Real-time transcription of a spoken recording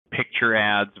picture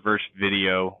ads versus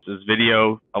video? Is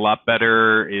video a lot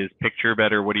better? Is picture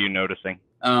better? What are you noticing?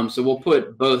 So we'll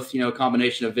put both, a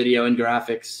combination of video and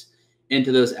graphics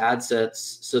into those ad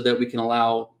sets so that we can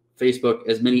allow Facebook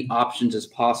as many options as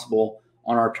possible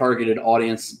on our targeted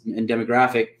audience and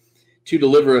demographic to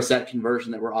deliver us that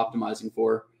conversion that we're optimizing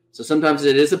for. So sometimes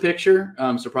it is a picture,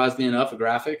 surprisingly enough, a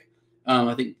graphic.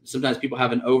 I think sometimes people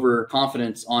have an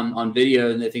overconfidence on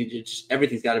video and they think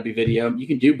everything's got to be video. You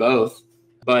can do both,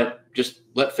 but just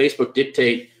let Facebook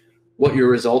dictate what your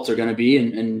results are going to be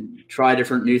and try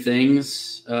different new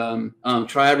things.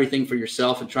 Try everything for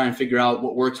yourself and try and figure out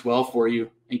what works well for you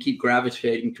and keep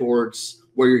gravitating towards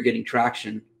where you're getting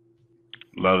traction.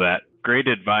 Love that. Great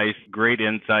advice, great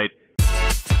insight.